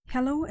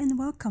Hello and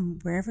welcome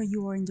wherever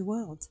you are in the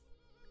world.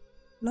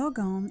 Log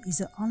On is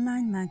an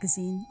online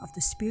magazine of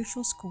the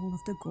Spiritual School of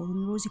the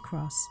Golden Rosy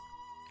Cross.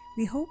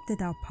 We hope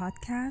that our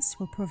podcast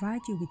will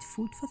provide you with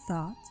food for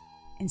thought,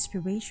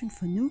 inspiration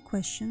for new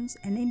questions,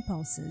 and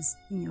impulses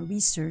in your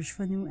research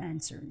for new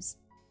answers.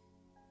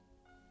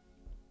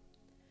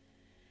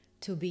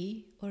 To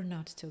be or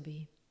not to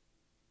be.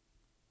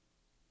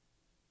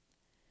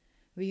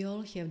 We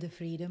all have the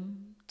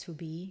freedom to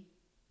be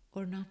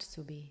or not to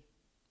be.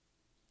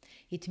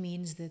 It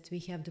means that we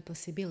have the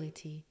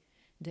possibility,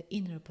 the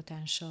inner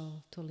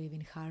potential to live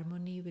in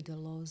harmony with the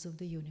laws of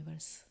the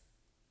universe.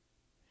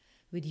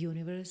 With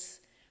universe,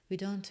 we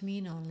don't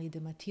mean only the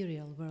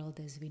material world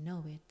as we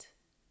know it,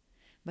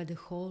 but the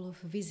whole of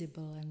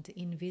visible and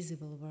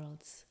invisible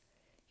worlds,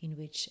 in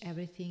which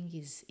everything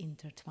is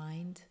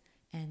intertwined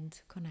and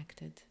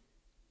connected.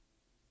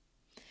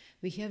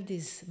 We have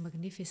this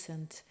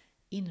magnificent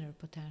inner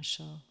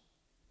potential,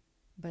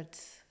 but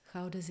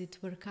how does it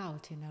work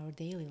out in our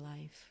daily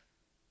life?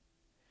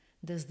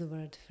 Does the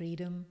word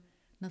freedom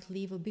not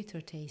leave a bitter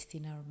taste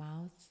in our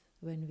mouth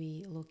when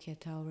we look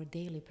at our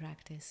daily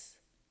practice?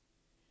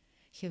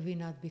 Have we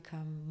not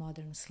become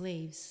modern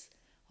slaves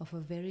of a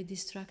very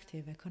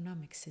destructive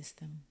economic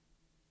system?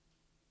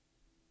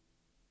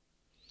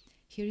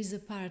 Here is a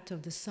part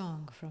of the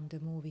song from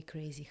the movie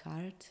Crazy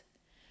Heart,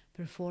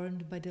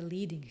 performed by the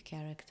leading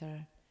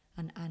character,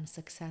 an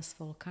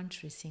unsuccessful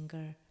country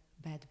singer,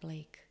 Bad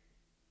Blake.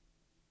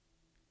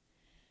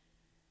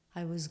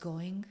 I was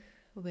going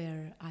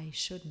where I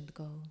shouldn't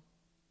go,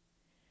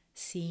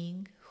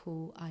 seeing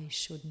who I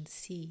shouldn't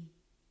see,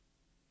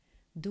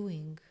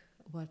 doing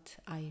what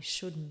I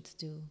shouldn't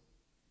do,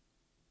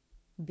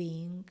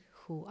 being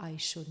who I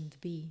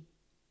shouldn't be.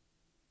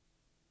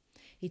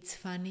 It's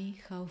funny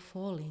how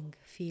falling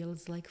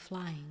feels like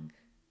flying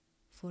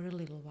for a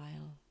little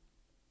while.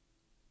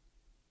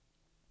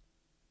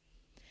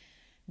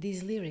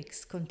 These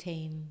lyrics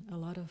contain a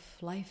lot of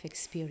life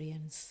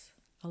experience,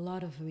 a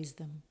lot of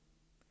wisdom,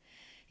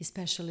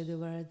 especially the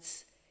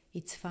words,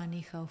 "It's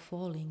funny how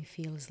falling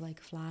feels like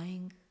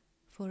flying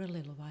for a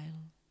little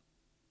while."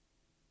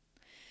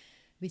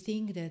 We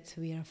think that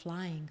we are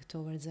flying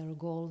towards our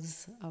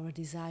goals, our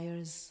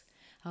desires,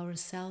 our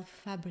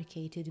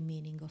self-fabricated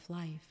meaning of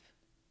life.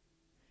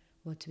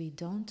 What we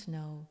don't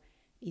know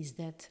is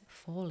that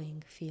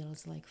falling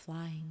feels like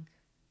flying.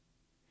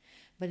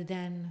 But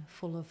then,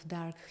 full of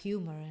dark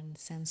humor and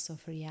sense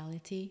of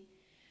reality,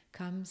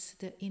 comes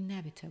the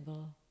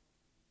inevitable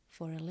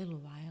for a little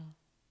while,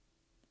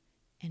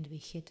 and we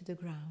hit the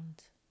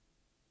ground.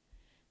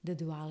 The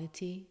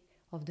duality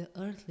of the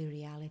earthly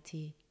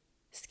reality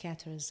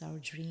scatters our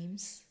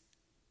dreams,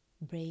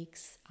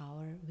 breaks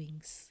our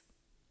wings.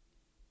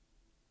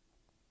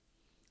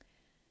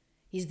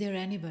 Is there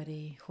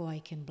anybody who I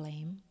can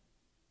blame?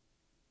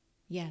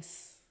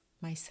 Yes,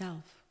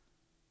 myself.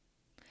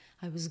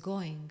 I was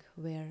going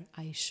where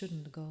I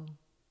shouldn't go,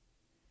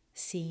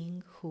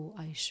 seeing who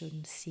I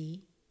shouldn't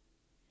see,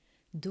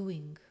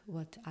 doing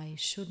what I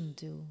shouldn't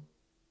do,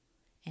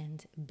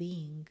 and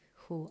being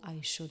who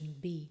I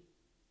shouldn't be.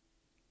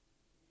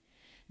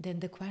 Then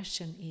the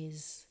question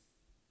is,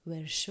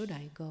 where should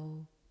I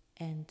go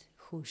and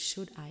who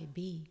should I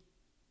be?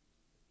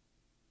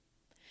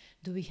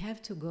 Do we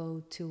have to go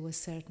to a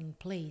certain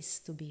place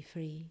to be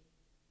free?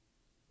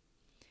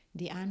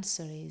 The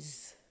answer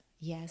is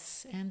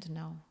yes and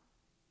no.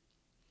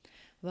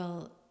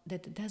 Well,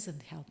 that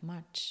doesn't help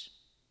much.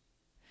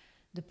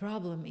 The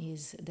problem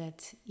is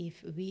that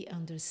if we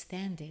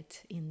understand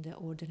it in the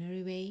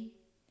ordinary way,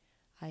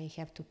 I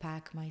have to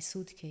pack my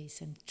suitcase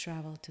and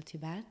travel to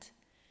Tibet,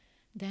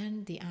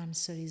 then the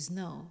answer is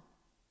no.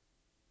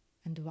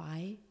 And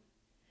why?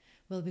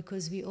 Well,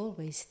 because we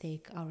always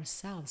take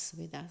ourselves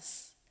with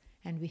us,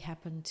 and we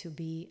happen to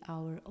be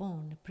our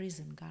own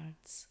prison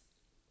guards.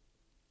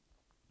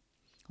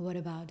 What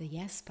about the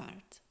yes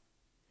part?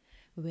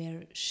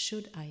 Where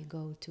should I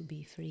go to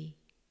be free?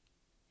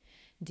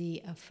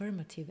 The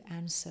affirmative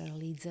answer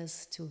leads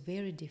us to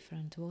very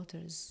different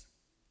waters.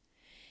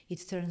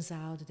 It turns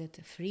out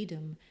that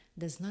freedom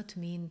does not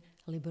mean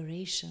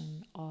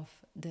liberation of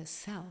the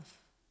self,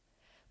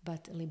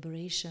 but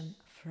liberation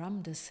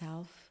from the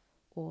self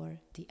or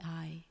the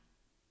I.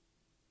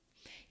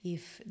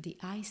 If the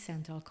I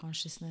central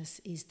consciousness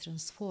is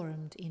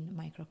transformed in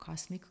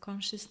microcosmic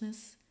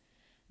consciousness,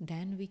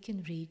 then we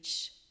can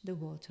reach the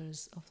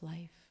waters of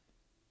life.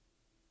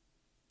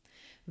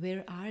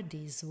 Where are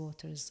these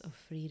waters of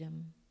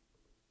freedom?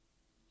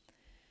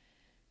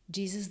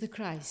 Jesus the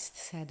Christ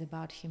said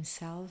about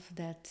himself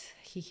that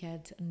he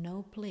had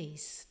no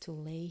place to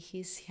lay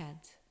his head.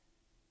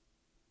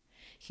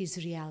 His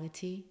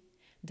reality,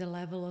 the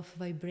level of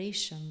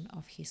vibration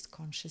of his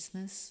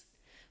consciousness,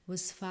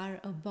 was far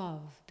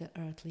above the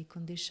earthly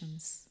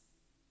conditions.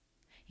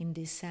 In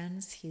this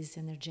sense, his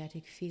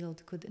energetic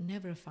field could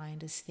never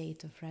find a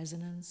state of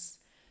resonance,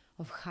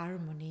 of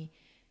harmony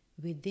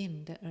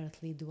within the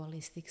earthly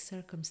dualistic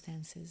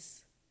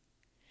circumstances.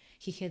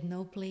 He had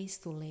no place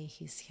to lay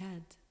his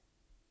head.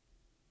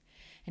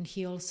 And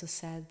he also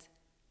said,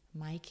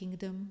 "My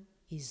kingdom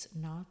is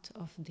not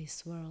of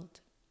this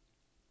world.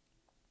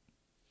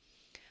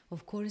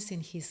 Of course,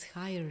 in his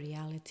higher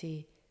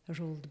reality,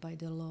 ruled by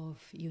the law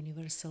of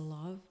universal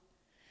love,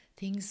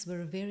 things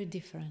were very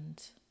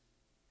different.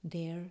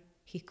 There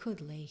he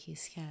could lay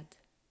his head.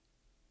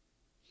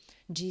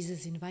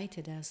 Jesus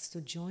invited us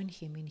to join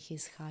him in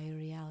his higher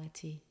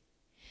reality.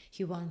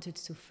 He wanted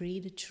to free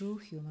the true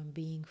human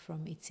being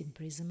from its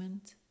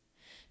imprisonment,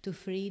 to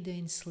free the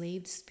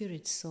enslaved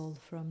spirit soul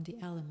from the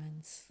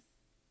elements.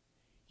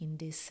 In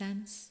this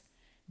sense,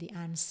 the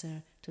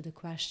answer to the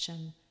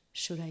question,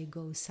 should I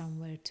go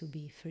somewhere to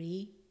be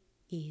free,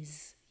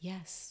 is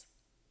yes.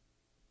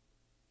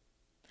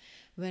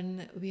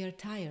 When we are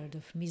tired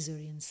of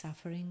misery and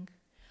suffering,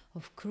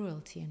 of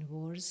cruelty and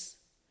wars,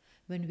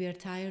 when we are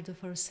tired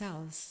of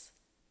ourselves,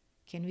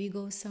 can we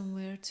go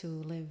somewhere to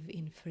live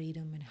in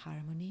freedom and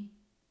harmony?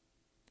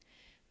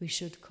 We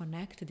should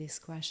connect this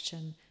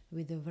question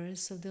with the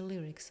verse of the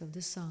lyrics of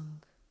the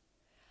song,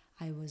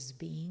 I was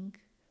being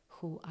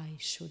who I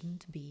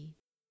shouldn't be.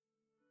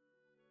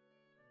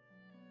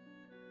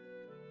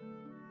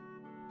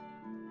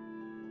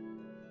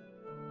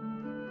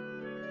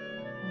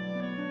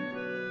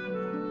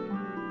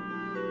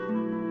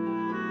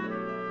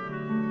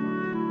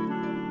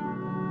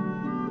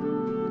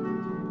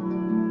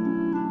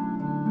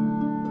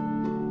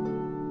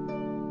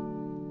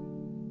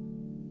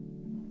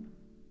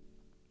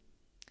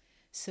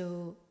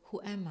 So,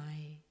 who am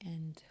I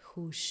and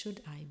who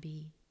should I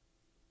be?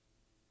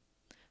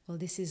 Well,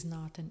 this is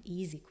not an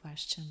easy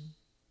question.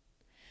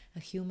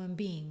 A human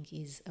being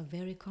is a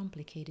very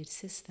complicated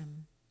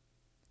system.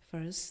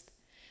 First,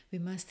 we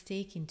must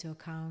take into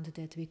account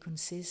that we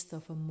consist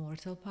of a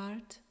mortal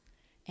part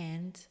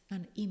and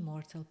an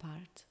immortal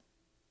part.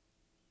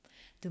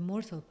 The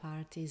mortal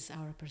part is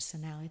our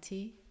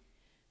personality.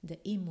 The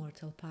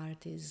immortal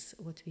part is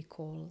what we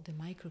call the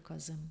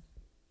microcosm.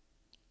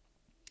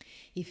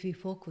 If we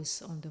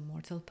focus on the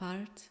mortal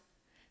part,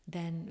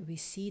 then we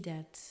see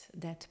that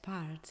that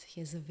part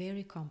has a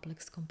very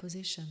complex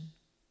composition.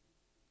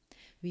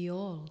 We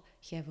all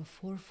have a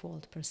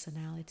fourfold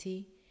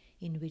personality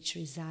in which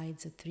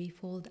resides a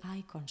threefold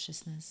I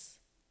consciousness.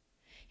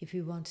 If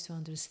we want to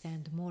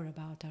understand more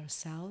about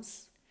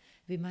ourselves,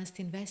 we must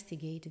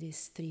investigate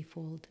this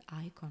threefold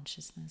I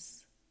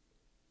consciousness.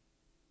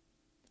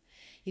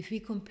 If we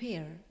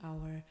compare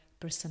our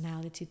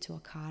personality to a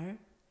car,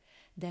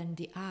 then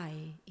the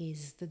I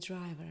is the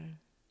driver.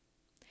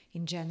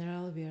 In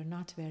general, we are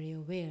not very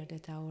aware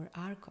that our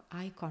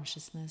I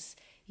consciousness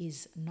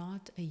is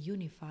not a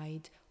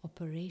unified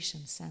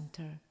operation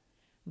center,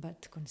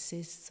 but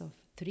consists of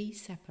three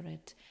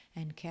separate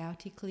and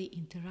chaotically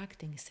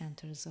interacting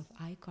centers of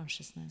I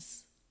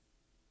consciousness.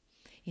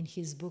 In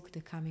his book,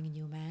 The Coming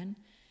New Man,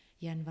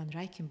 Jan van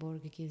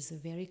Reichenborgh gives a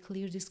very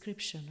clear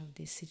description of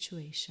this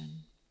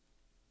situation.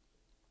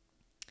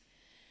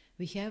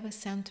 We have a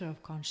center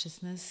of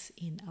consciousness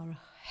in our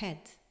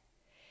head.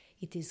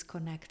 It is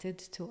connected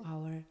to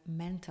our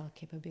mental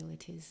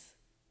capabilities.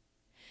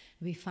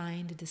 We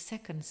find the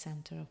second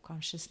center of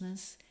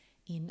consciousness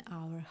in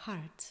our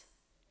heart.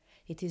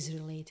 It is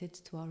related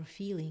to our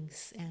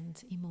feelings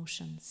and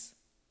emotions.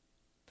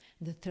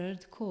 The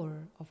third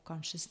core of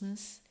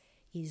consciousness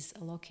is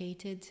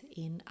located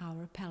in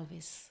our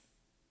pelvis.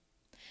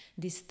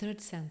 This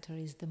third center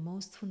is the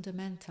most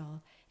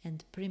fundamental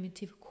and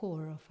primitive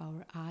core of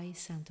our I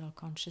central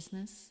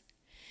consciousness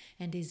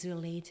and is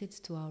related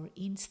to our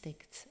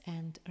instincts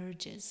and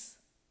urges.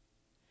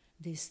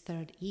 This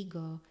third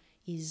ego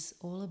is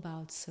all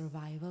about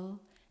survival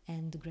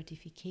and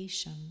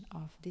gratification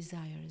of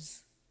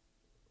desires.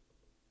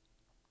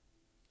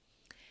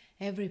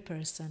 Every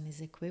person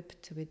is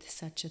equipped with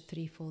such a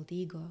threefold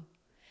ego,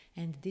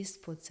 and this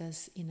puts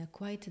us in a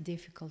quite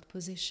difficult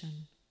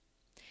position.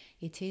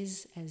 It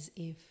is as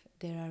if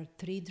there are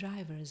three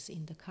drivers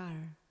in the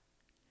car.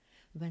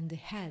 When the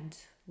head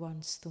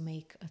wants to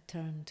make a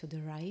turn to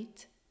the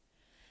right,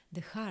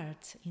 the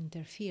heart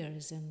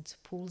interferes and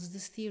pulls the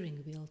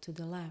steering wheel to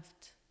the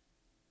left.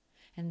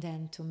 And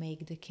then, to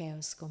make the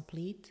chaos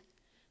complete,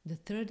 the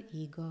third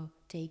ego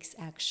takes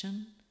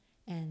action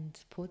and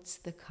puts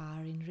the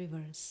car in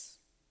reverse.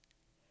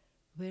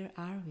 Where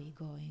are we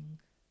going?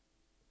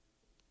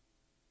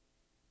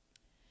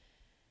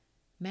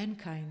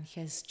 Mankind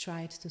has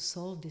tried to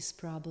solve this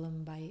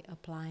problem by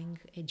applying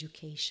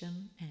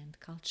education and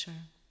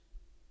culture.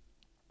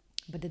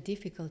 But the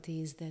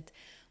difficulty is that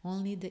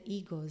only the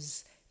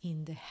egos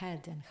in the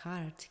head and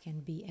heart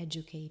can be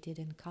educated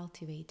and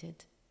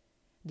cultivated.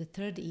 The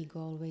third ego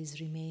always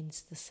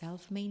remains the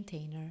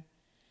self-maintainer,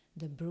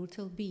 the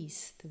brutal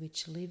beast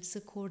which lives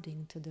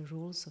according to the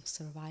rules of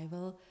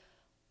survival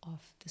of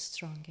the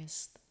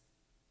strongest.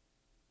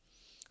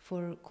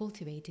 For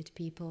cultivated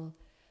people,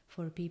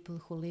 for people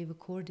who live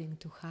according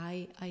to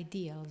high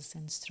ideals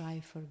and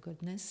strive for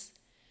goodness,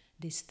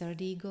 this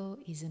third ego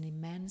is an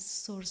immense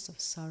source of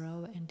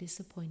sorrow and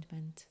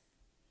disappointment.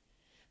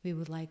 We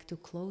would like to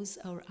close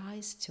our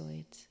eyes to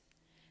it,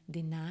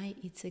 deny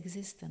its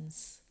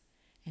existence,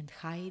 and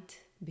hide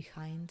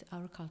behind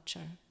our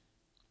culture.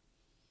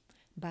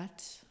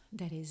 But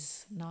that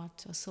is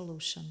not a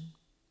solution.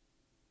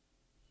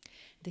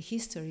 The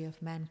history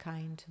of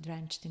mankind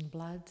drenched in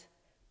blood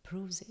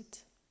proves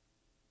it.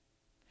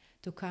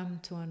 To come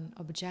to an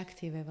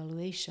objective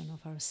evaluation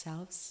of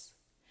ourselves,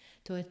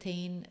 to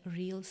attain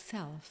real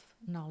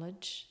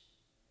self-knowledge,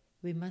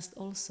 we must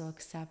also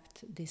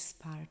accept this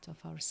part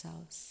of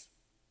ourselves.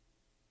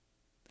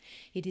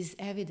 It is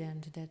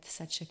evident that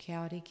such a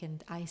chaotic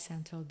and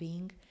I-central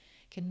being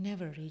can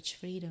never reach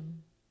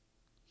freedom.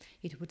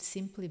 It would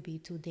simply be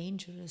too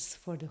dangerous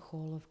for the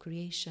whole of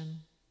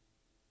creation.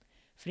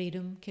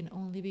 Freedom can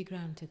only be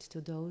granted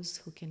to those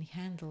who can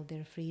handle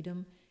their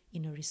freedom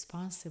in a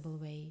responsible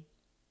way.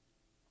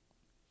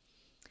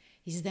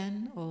 Is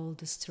then all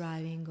the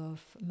striving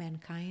of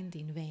mankind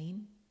in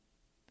vain?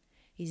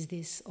 Is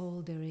this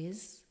all there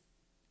is?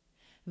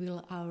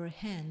 Will our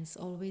hands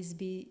always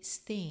be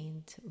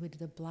stained with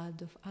the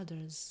blood of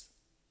others?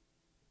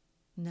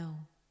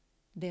 No,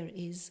 there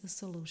is a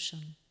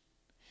solution.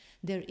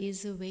 There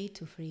is a way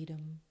to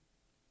freedom.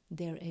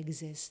 There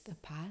exists a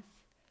path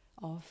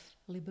of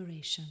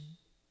liberation.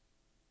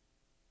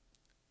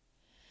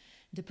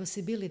 The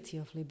possibility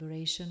of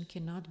liberation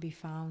cannot be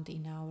found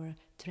in our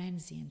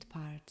transient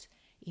part,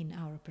 in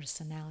our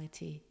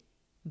personality,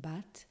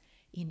 but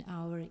in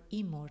our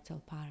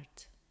immortal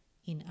part,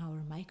 in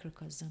our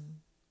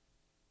microcosm.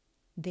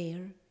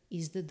 There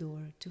is the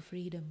door to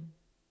freedom.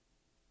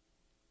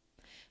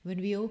 When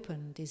we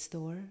open this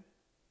door,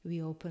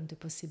 we open the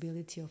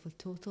possibility of a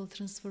total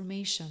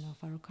transformation of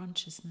our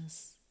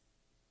consciousness.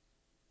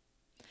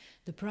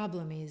 The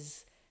problem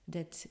is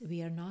that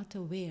we are not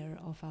aware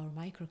of our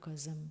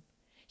microcosm,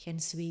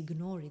 hence we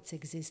ignore its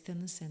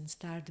existence and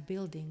start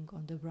building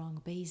on the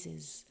wrong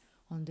basis,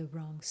 on the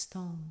wrong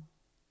stone.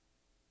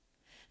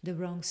 The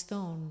wrong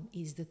stone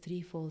is the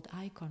threefold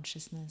I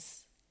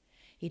consciousness.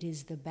 It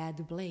is the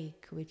bad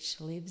Blake which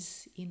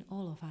lives in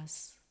all of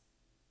us.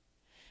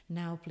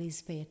 Now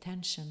please pay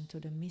attention to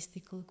the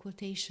mystical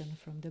quotation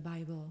from the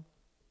Bible.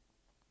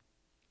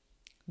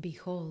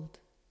 Behold,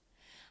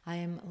 I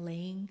am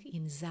laying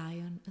in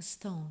Zion a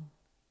stone,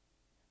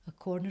 a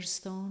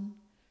cornerstone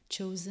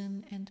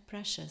chosen and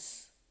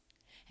precious,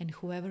 and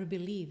whoever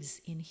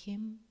believes in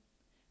him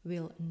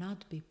will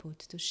not be put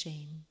to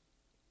shame.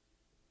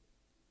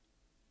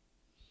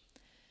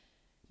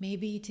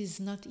 Maybe it is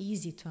not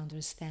easy to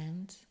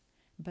understand,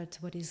 but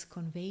what is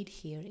conveyed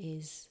here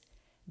is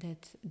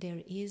that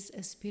there is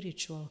a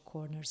spiritual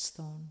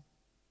cornerstone.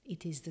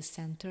 It is the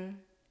center,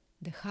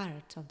 the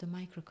heart of the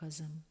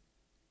microcosm.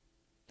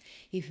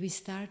 If we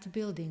start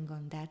building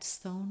on that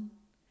stone,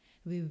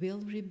 we will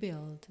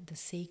rebuild the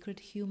sacred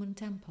human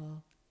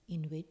temple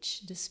in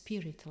which the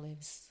spirit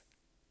lives.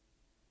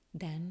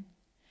 Then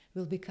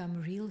we'll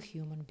become real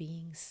human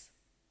beings.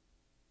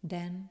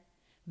 Then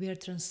we are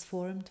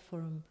transformed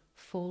from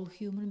full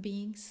human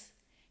beings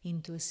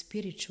into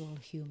spiritual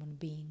human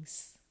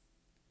beings.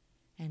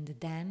 And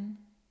then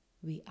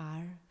we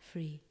are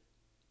free.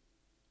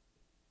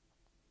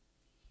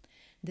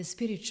 The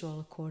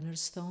spiritual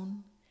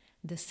cornerstone,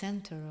 the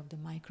center of the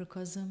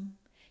microcosm,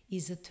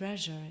 is a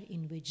treasure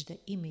in which the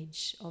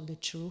image of the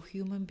true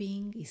human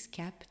being is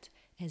kept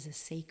as a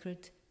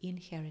sacred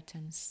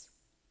inheritance.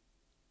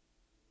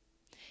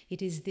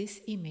 It is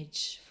this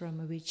image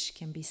from which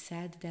can be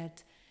said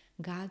that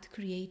God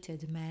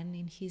created man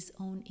in his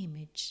own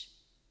image.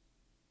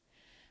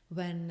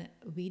 When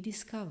we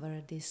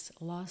discover this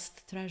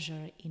lost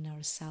treasure in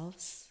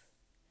ourselves,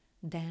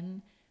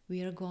 then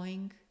we are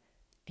going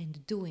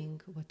and doing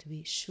what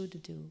we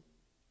should do.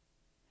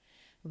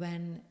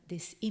 When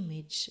this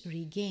image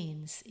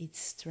regains its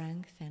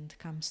strength and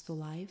comes to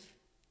life,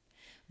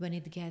 when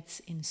it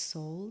gets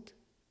ensouled,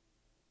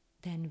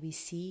 then we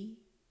see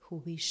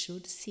who we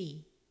should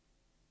see,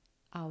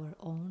 our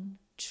own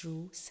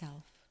true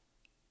self.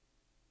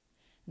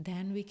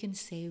 Then we can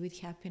say with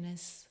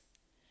happiness,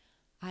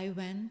 I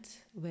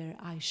went where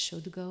I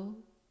should go,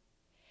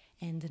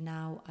 and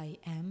now I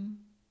am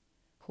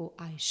who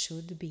I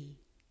should be.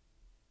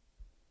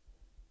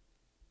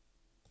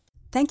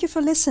 Thank you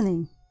for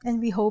listening, and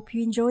we hope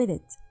you enjoyed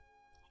it.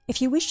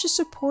 If you wish to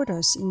support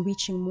us in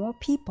reaching more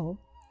people,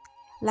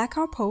 like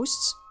our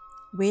posts,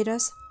 rate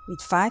us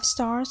with 5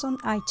 stars on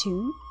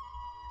iTunes,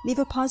 leave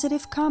a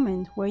positive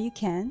comment where you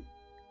can,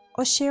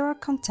 or share our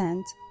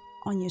content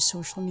on your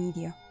social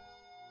media.